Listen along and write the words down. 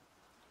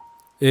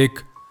एक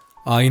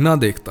आईना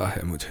देखता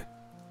है मुझे।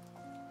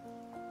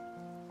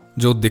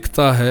 जो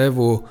दिखता है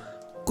वो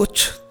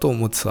कुछ तो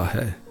मुझसा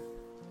है।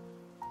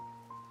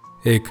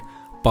 एक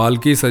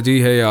पालकी सजी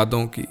है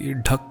यादों की,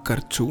 ढक कर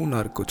चून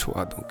और कुछ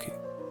वादों की,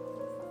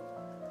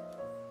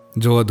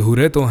 जो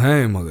अधूरे तो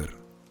हैं मगर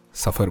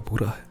सफर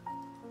पूरा है।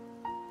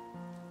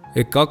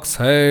 एक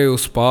अक्स है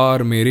उस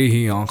पार मेरी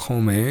ही आंखों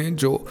में,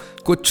 जो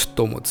कुछ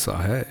तो मुझसा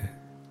है।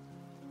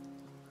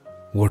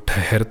 वो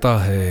ठहरता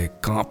है,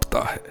 कांपता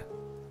है,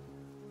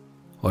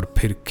 और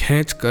फिर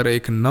खींच कर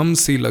एक नम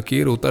सी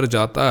लकीर उतर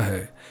जाता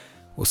है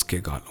उसके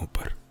गालों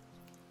पर।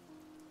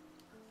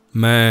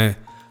 मैं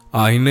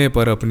आईने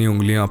पर अपनी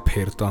उंगलियां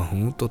फेरता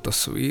हूं तो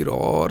तस्वीर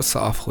और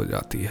साफ हो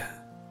जाती है।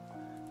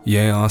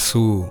 यह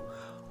आंसू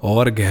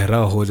और गहरा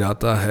हो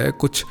जाता है,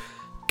 कुछ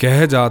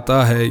कह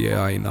जाता है ये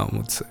आईना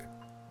मुझसे।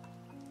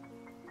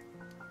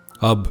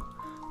 अब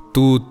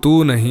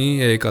तू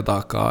नहीं एक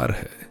अदाकार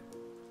है,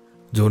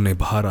 जो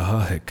निभा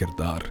रहा है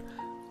किरदार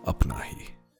अपना ही।